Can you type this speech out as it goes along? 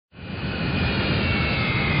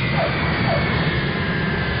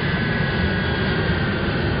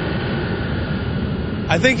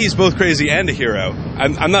I think he's both crazy and a hero.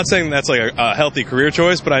 I'm not saying that's like a healthy career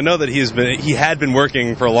choice, but I know that he had been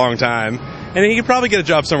working for a long time, and he could probably get a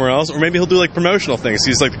job somewhere else, or maybe he'll do like promotional things.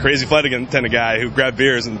 He's like the crazy flight attendant guy who grabbed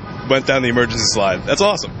beers and went down the emergency slide. That's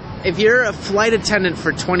awesome. If you're a flight attendant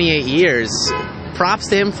for 28 years, props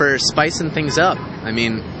to him for spicing things up. I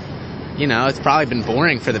mean, you know, it's probably been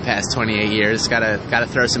boring for the past 28 years. Gotta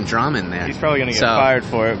throw some drama in there. He's probably gonna get fired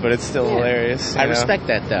for it, but it's still hilarious. I respect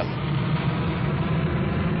that, though.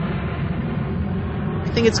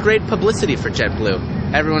 I think it's great publicity for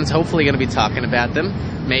JetBlue. Everyone's hopefully going to be talking about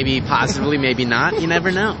them. Maybe positively, maybe not. You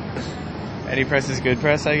never know. Any press is good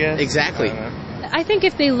press, I guess. Exactly. I think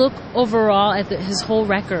if they look overall at his whole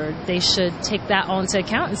record, they should take that all into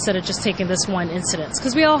account instead of just taking this one incident.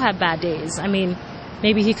 Because we all have bad days. I mean,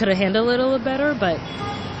 maybe he could have handled it a little better, but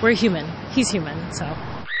we're human. He's human, so.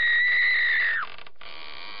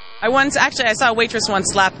 I saw a waitress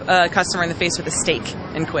once slap a customer in the face with a steak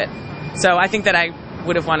and quit. So I think that I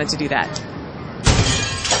would have wanted to do that.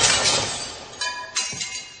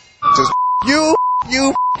 Just you,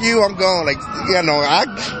 I'm gone. Like, you know,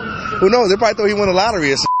 who knows? They probably thought he won a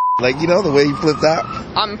lottery or something. Like, you know, the way he flipped out.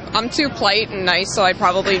 I'm too polite and nice, so I'd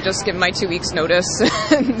probably just give my 2 weeks notice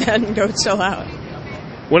and then go chill out.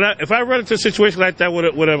 If I run into a situation like that with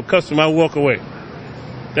a customer, I walk away.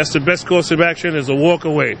 That's the best course of action, is a walk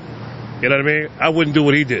away. You know what I mean? I wouldn't do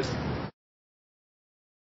what he did.